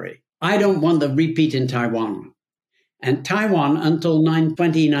military. I don't want the repeat in Taiwan. And Taiwan, until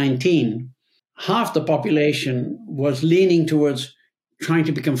 2019, half the population was leaning towards trying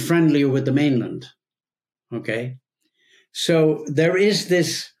to become friendlier with the mainland. Okay? So there is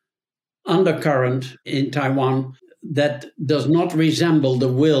this undercurrent in Taiwan that does not resemble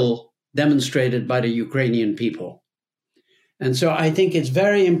the will demonstrated by the Ukrainian people. And so I think it's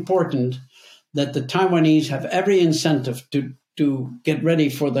very important that the Taiwanese have every incentive to get ready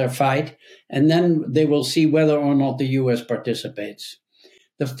for their fight, and then they will see whether or not the US participates.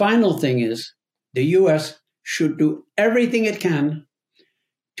 The final thing is the US should do everything it can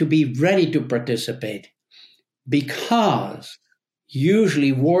to be ready to participate, because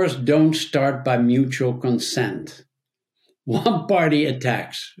usually wars don't start by mutual consent. One party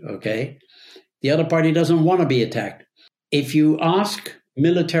attacks, okay? The other party doesn't want to be attacked. If you ask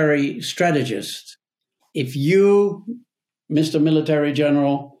military strategists, if you, Mr. Military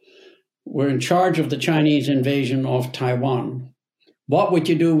General, were in charge of the Chinese invasion of Taiwan, what would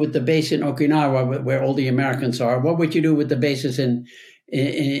you do with the base in Okinawa, where all the Americans are? What would you do with the bases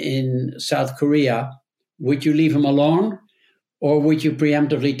in South Korea? Would you leave them alone, or would you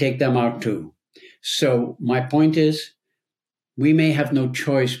preemptively take them out too? So my point is, we may have no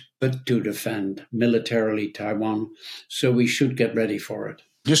choice but to defend militarily Taiwan, so we should get ready for it.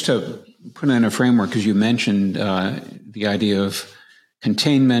 Just to put it in a framework, because you mentioned the idea of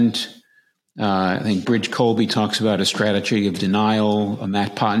containment. I think Bridge Colby talks about a strategy of denial.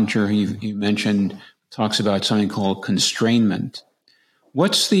 Matt Pottinger, you mentioned, talks about something called constrainment.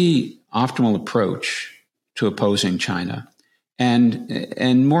 What's the optimal approach to opposing China?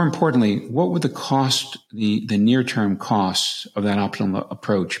 And more importantly, what would the near-term costs of that optimal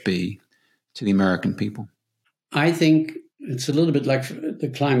approach be to the American people? I think it's a little bit like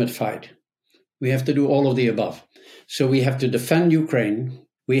the climate fight. We have to do all of the above. So we have to defend Ukraine.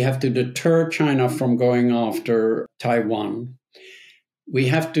 We have to deter China from going after Taiwan. We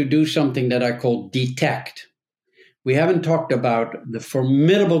have to do something that I call detect. We haven't talked about the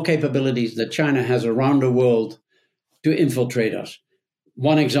formidable capabilities that China has around the world to infiltrate us.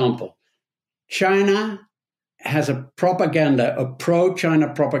 One example, China has a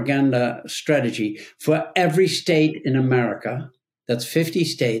pro-China propaganda strategy for every state in America, that's 50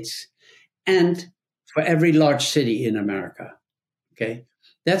 states, and for every large city in America, okay?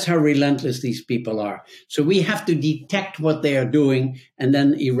 That's how relentless these people are. So we have to detect what they are doing and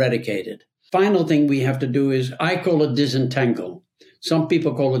then eradicate it. Final thing we have to do is, I call it disentangle. Some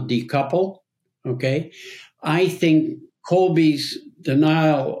people call it decouple, okay? I think Colby's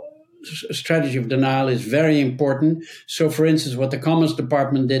strategy of denial is very important. So, for instance, what the Commerce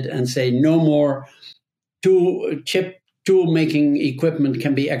Department did and say no more chip tool-making equipment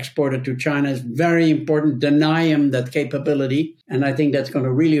can be exported to China is very important. Deny them that capability. And I think that's going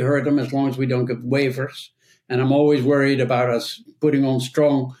to really hurt them as long as we don't give waivers. And I'm always worried about us putting on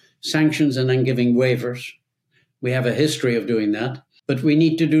strong sanctions and then giving waivers. We have a history of doing that. But we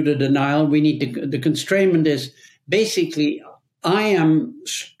need to do the denial. The constraint is basically, I am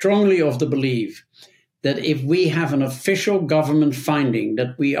strongly of the belief that if we have an official government finding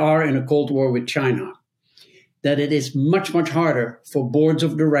that we are in a Cold War with China, that it is much, much harder for boards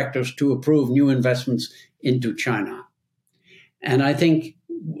of directors to approve new investments into China. And I think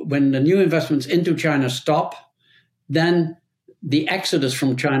when the new investments into China stop, then the exodus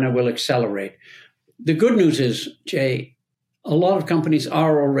from China will accelerate. The good news is, Jay, a lot of companies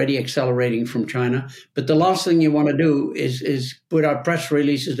are already accelerating from China, but the last thing you want to do is put out press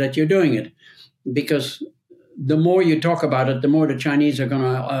releases that you're doing it, because the more you talk about it, the more the Chinese are going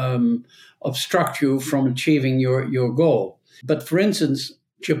to obstruct you from achieving your goal. But for instance,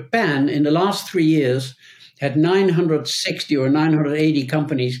 Japan in the last 3 years had 960 or 980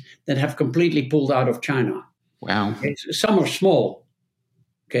 companies that have completely pulled out of China. Wow. Okay, so some are small.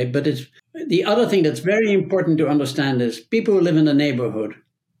 Okay, but the other thing that's very important to understand is people who live in the neighborhood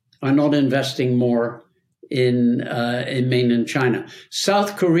are not investing more in mainland China.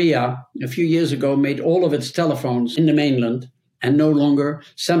 South Korea, a few years ago, made all of its telephones in the mainland, and no longer.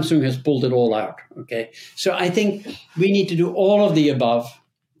 Samsung has pulled it all out. Okay, so I think we need to do all of the above.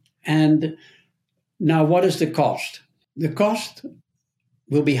 And now, what is the cost? The cost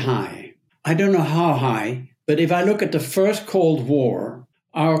will be high. I don't know how high, but if I look at the first Cold War,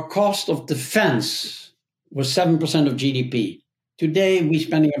 our cost of defense was 7% of GDP. Today, we're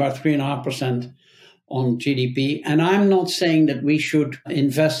spending about 3.5% on GDP. And I'm not saying that we should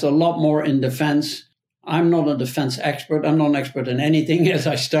invest a lot more in defense. I'm not a defense expert. I'm not an expert in anything, as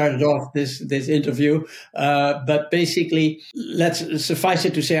I started off this interview. But basically, let's suffice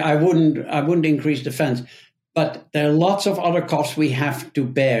it to say, I wouldn't increase defense. But there are lots of other costs we have to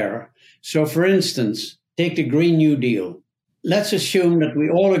bear. So, for instance, take the Green New Deal. Let's assume that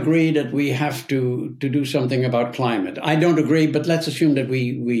we all agree that we have to do something about climate. I don't agree, but let's assume that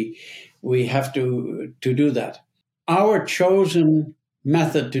we have to do that. Our chosen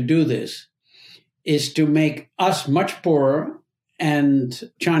method to do this is to make us much poorer and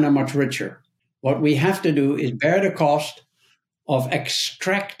China much richer. What we have to do is bear the cost of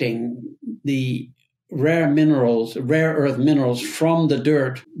extracting the rare earth minerals from the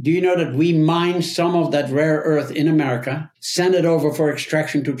dirt. Do you know that we mine some of that rare earth in America, send it over for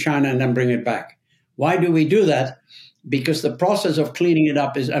extraction to China, and then bring it back? Why do we do that? Because the process of cleaning it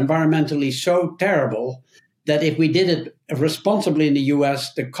up is environmentally so terrible that if we did it responsibly in the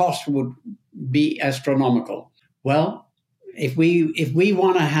US, the cost would be astronomical. Well, if we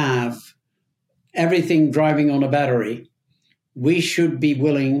want to have everything driving on a battery, we should be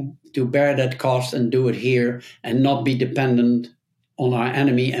willing to bear that cost and do it here and not be dependent on our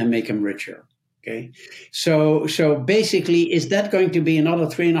enemy and make him richer. Okay, so basically, is that going to be another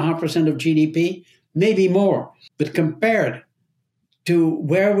 3.5% of GDP? Maybe more, but compared to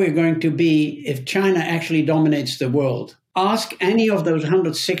where we're going to be if China actually dominates the world, ask any of those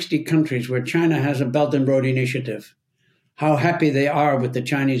 160 countries where China has a Belt and Road Initiative how happy they are with the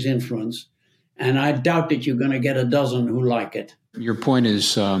Chinese influence. And I doubt that you're going to get a dozen who like it. Your point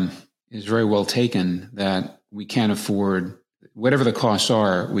is very well taken, that we can't afford, whatever the costs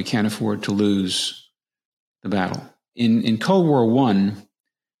are, we can't afford to lose the battle. In Cold War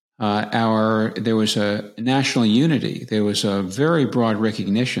I, there was a national unity. There was a very broad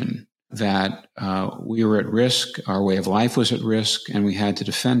recognition that we were at risk, our way of life was at risk, and we had to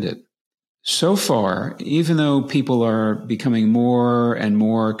defend it. So far, even though people are becoming more and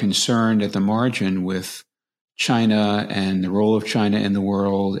more concerned at the margin with China and the role of China in the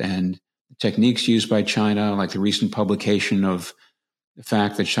world and techniques used by China, like the recent publication of the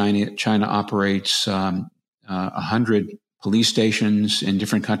fact that China operates 100 police stations in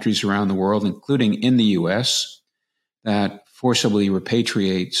different countries around the world, including in the U.S., that forcibly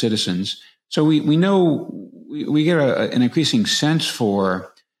repatriate citizens. So we know, we get an increasing sense for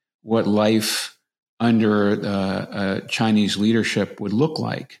what life under Chinese leadership would look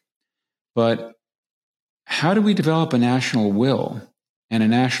like. But how do we develop a national will and a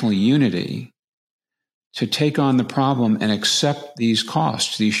national unity to take on the problem and accept these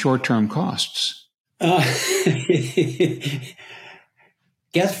costs, these short-term costs?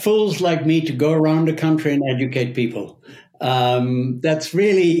 Get fools like me to go around the country and educate people. That's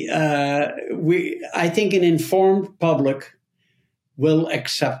really, I think an informed public will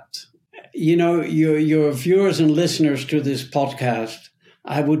accept. You know, your viewers and listeners to this podcast,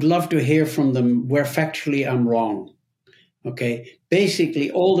 I would love to hear from them where factually I'm wrong. Okay, basically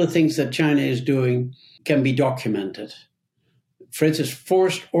all the things that China is doing can be documented. for instance,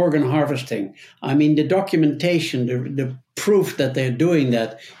 forced organ harvesting. I mean, the documentation, the proof that they're doing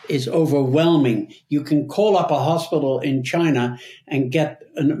that is overwhelming. You can call up a hospital in China and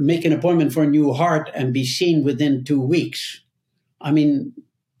make an appointment for a new heart and be seen within 2 weeks. I mean,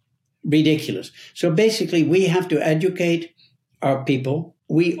 ridiculous. So basically, we have to educate our people.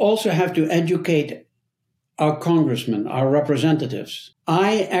 We also have to educate our congressmen, our representatives.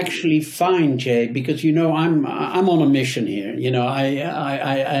 I actually find, Jay, because I'm on a mission here.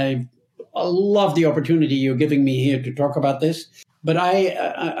 I love the opportunity you're giving me here to talk about this. But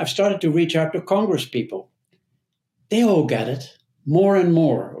I've started to reach out to Congress people. They all get it, more and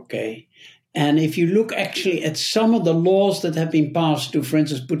more. Okay. And if you look actually at some of the laws that have been passed to, for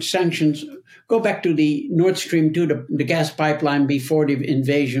instance, put sanctions, go back to the Nord Stream 2, the gas pipeline before the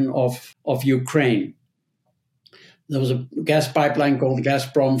invasion of Ukraine. There was a gas pipeline called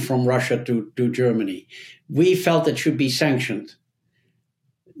Gazprom from Russia to Germany. We felt it should be sanctioned.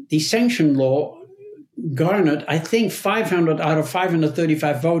 The sanction law garnered, I think, 500 out of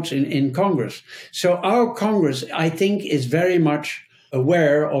 535 votes in Congress. So our Congress, I think, is very much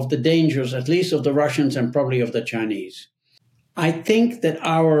aware of the dangers, at least of the Russians and probably of the Chinese. I think that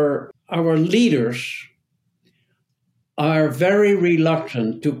our leaders are very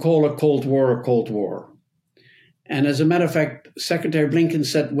reluctant to call a Cold War a Cold War. And as a matter of fact, Secretary Blinken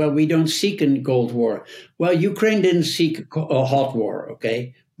said, well, we don't seek a Cold War. Well, Ukraine didn't seek a hot war,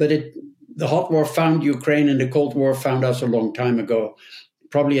 okay? But the hot war found Ukraine and the Cold War found us a long time ago,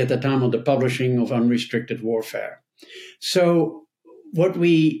 probably at the time of the publishing of Unrestricted Warfare. So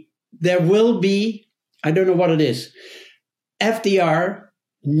there will be, I don't know what it is. FDR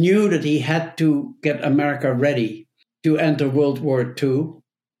knew that he had to get America ready to enter World War II,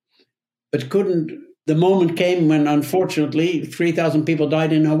 but couldn't. The moment came when, unfortunately, 3,000 people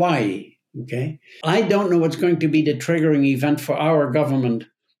died in Hawaii. Okay, I don't know what's going to be the triggering event for our government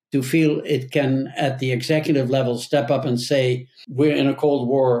to feel it can, at the executive level, step up and say, we're in a Cold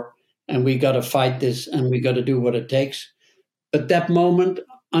War and we got to fight this and we got to do what it takes. But that moment,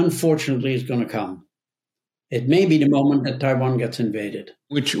 unfortunately, is going to come. It may be the moment that Taiwan gets invaded.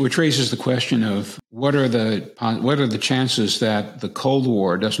 Which raises the question of what are the chances that the Cold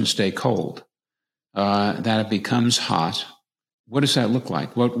War doesn't stay cold, that it becomes hot? What does that look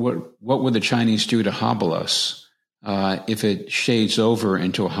like? What would the Chinese do to hobble us if it shades over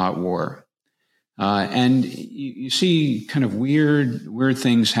into a hot war? And you see kind of weird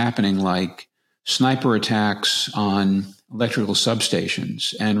things happening, like sniper attacks on electrical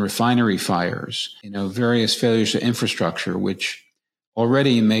substations and refinery fires, various failures to infrastructure, which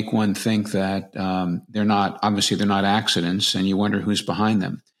already make one think that they're not accidents, and you wonder who's behind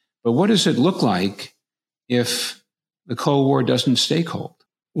them. But what does it look like if the Cold War doesn't stay cold?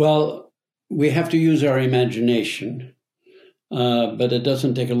 Well, we have to use our imagination, but it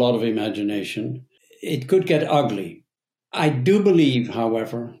doesn't take a lot of imagination. It could get ugly. I do believe,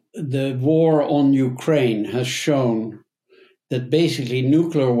 however, the war on Ukraine has shown that basically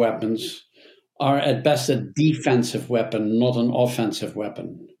nuclear weapons are at best a defensive weapon, not an offensive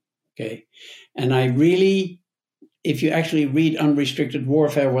weapon. Okay. And if you actually read Unrestricted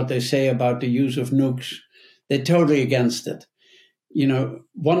Warfare, what they say about the use of nukes, they're totally against it.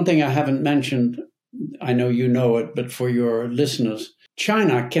 One thing I haven't mentioned, I know you know it, but for your listeners,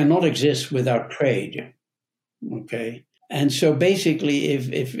 China cannot exist without trade. Okay. And so basically,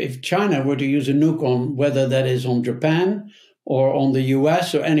 if China were to use a nuke on, whether that is on Japan or on the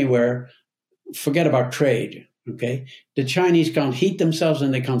US or anywhere, forget about trade, okay? The Chinese can't heat themselves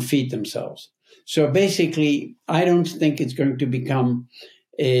and they can't feed themselves. So basically, I don't think it's going to become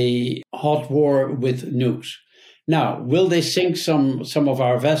a hot war with nukes. Now, will they sink some of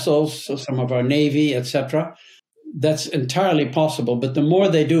our vessels, some of our navy, etc.? That's entirely possible. But the more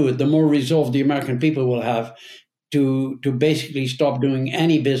they do it, the more resolve the American people will have to basically stop doing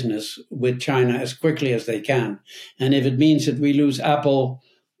any business with China as quickly as they can. And if it means that we lose Apple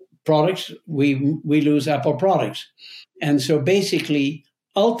products, we lose Apple products. And so basically,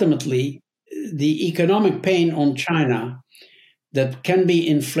 ultimately, the economic pain on China that can be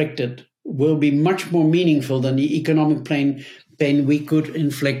inflicted will be much more meaningful than the economic pain we could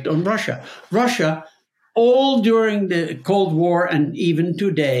inflict on Russia. Russia, all during the Cold War and even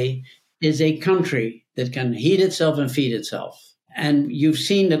today, is a country that can heat itself and feed itself. And you've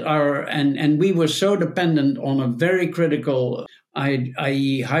seen that and we were so dependent on a very critical,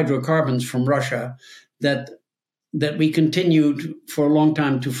 i.e. hydrocarbons from Russia, that we continued for a long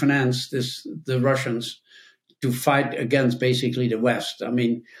time to finance the Russians to fight against basically the West. I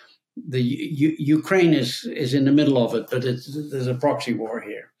mean, Ukraine is in the middle of it, but there's a proxy war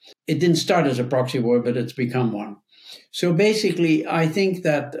here. It didn't start as a proxy war, but it's become one. So basically, I think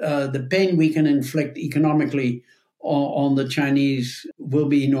that the pain we can inflict economically on the Chinese will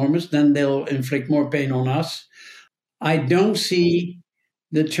be enormous. Then they'll inflict more pain on us. I don't see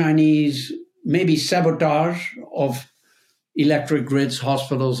the Chinese maybe sabotage of electric grids,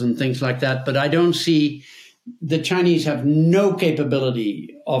 hospitals, and things like that. But I don't see the Chinese have no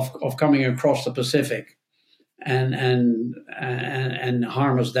capability of coming across the Pacific and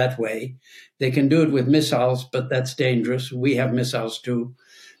harm us that way. They can do it with missiles, but that's dangerous. We have missiles too.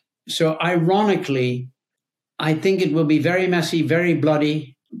 So ironically, I think it will be very messy, very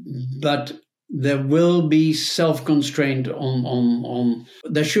bloody, but there will be self-constraint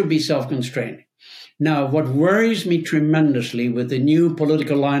there should be self-constraint. Now, what worries me tremendously with the new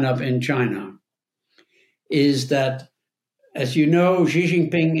political lineup in China is that, as you know, Xi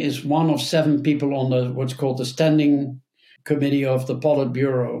Jinping is one of 7 people on what's called the Standing Committee of the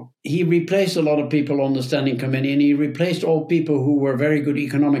Politburo. He replaced a lot of people on the Standing Committee, and he replaced all people who were very good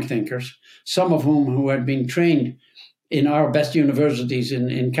economic thinkers, some of whom who had been trained in our best universities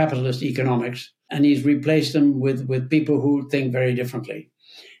in capitalist economics, and he's replaced them with people who think very differently.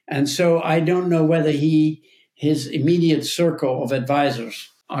 And so I don't know whether his immediate circle of advisors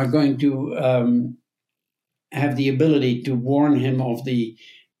are going to have the ability to warn him of the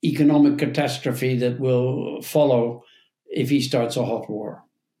economic catastrophe that will follow if he starts a hot war.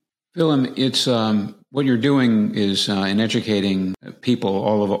 Willem, it's what you're doing is in educating people,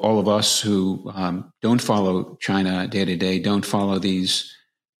 all of us who don't follow China day to day, don't follow these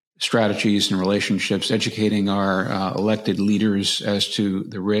strategies and relationships, educating our elected leaders as to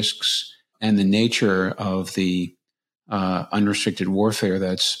the risks and the nature of the unrestricted warfare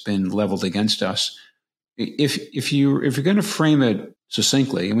that's been leveled against us. If you're going to frame it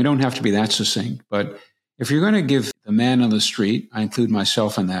succinctly, and we don't have to be that succinct, but if you're going to give the man on the street, I include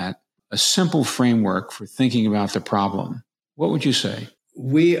myself in that, a simple framework for thinking about the problem, what would you say?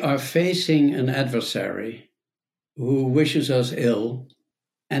 We are facing an adversary who wishes us ill.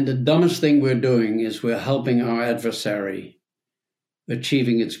 And the dumbest thing we're doing is we're helping our adversary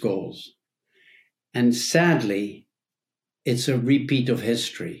achieving its goals. And sadly, it's a repeat of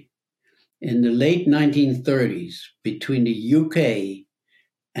history. In the late 1930s, between the UK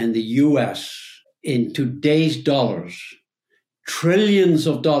and the US, in today's dollars, trillions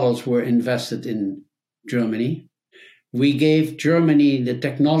of dollars were invested in Germany. We gave Germany the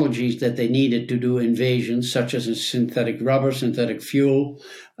technologies that they needed to do invasions, such as synthetic rubber, synthetic fuel,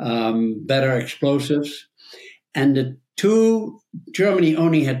 better explosives. And Germany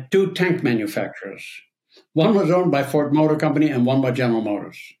only had 2 tank manufacturers. One was owned by Ford Motor Company and one by General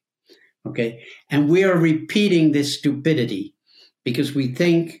Motors. Okay, and we are repeating this stupidity because we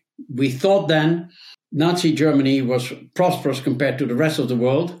thought then Nazi Germany was prosperous compared to the rest of the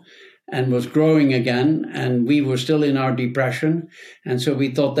world and was growing again, and we were still in our depression, and so we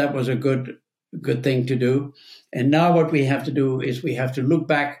thought that was a good thing to do. And now what we have to do is we have to look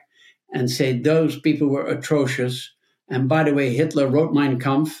back and say those people were atrocious. And by the way, Hitler wrote Mein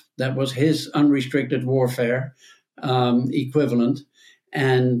Kampf, that was his unrestricted warfare equivalent.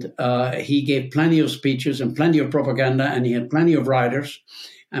 And he gave plenty of speeches and plenty of propaganda, and he had plenty of writers.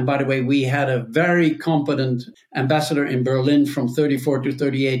 And by the way, we had a very competent ambassador in Berlin from 34 to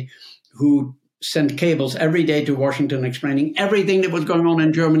 38 who sent cables every day to Washington explaining everything that was going on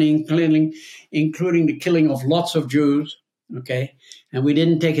in Germany, including the killing of lots of Jews. Okay, and we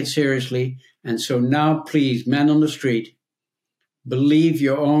didn't take it seriously. And so now, please, men on the street, believe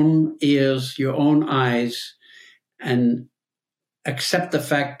your own ears, your own eyes, and accept the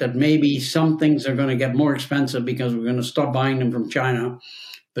fact that maybe some things are going to get more expensive because we're going to stop buying them from China.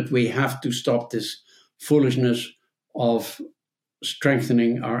 But we have to stop this foolishness of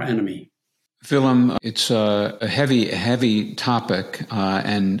strengthening our enemy. Willem, it's a heavy topic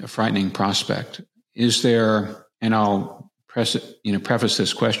and a frightening prospect. Is there, and I'll preface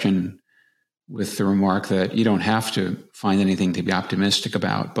this question with the remark that you don't have to find anything to be optimistic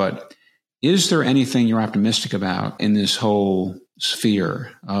about, but is there anything you're optimistic about in this whole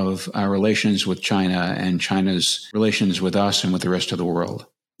sphere of our relations with China and China's relations with us and with the rest of the world?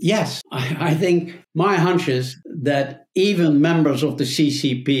 Yes, I think my hunch is that even members of the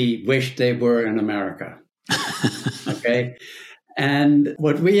CCP wish they were in America. Okay? And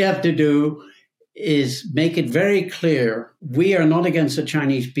what we have to do is make it very clear we are not against the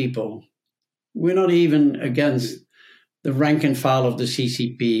Chinese people. We're not even against the rank and file of the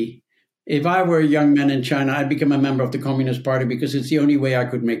CCP. If I were a young man in China, I'd become a member of the Communist Party because it's the only way I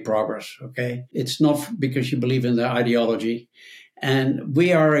could make progress. Okay? It's not because you believe in their ideology. And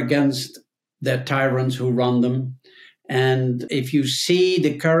we are against the tyrants who run them. And if you see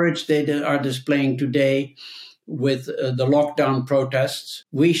the courage they are displaying today, with the lockdown protests.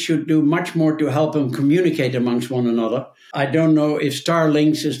 We should do much more to help them communicate amongst one another. I don't know if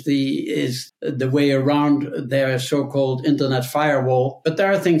Starlinks is the way around their so-called internet firewall, but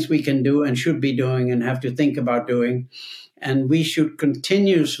there are things we can do and should be doing and have to think about doing. And we should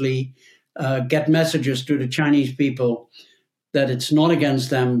continuously get messages to the Chinese people that it's not against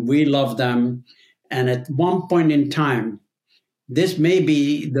them, we love them. And at one point in time, this may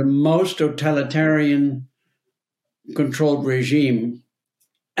be the most totalitarian controlled regime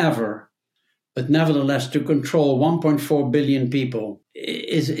ever, but nevertheless, to control 1.4 billion people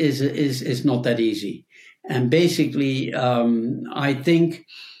is not that easy. And basically, I think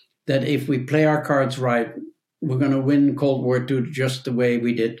that if we play our cards right, we're going to win Cold War II just the way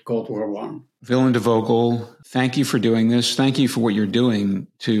we did Cold War I. Willem de Vogel, thank you for doing this. Thank you for what you're doing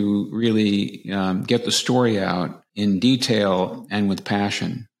to really get the story out in detail and with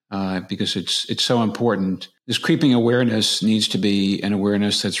passion, because it's so important. This creeping awareness needs to be an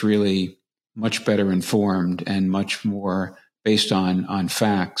awareness that's really much better informed and much more based on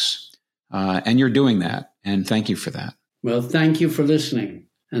facts. And you're doing that. And thank you for that. Well, thank you for listening.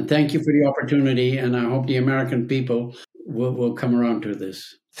 And thank you for the opportunity. And I hope the American people will come around to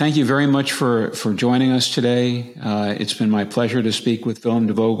this. Thank you very much for joining us today. It's been my pleasure to speak with Willem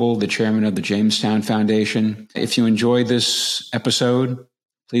de Vogel, the chairman of the Jamestown Foundation. If you enjoyed this episode,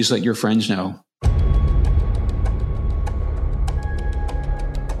 please let your friends know.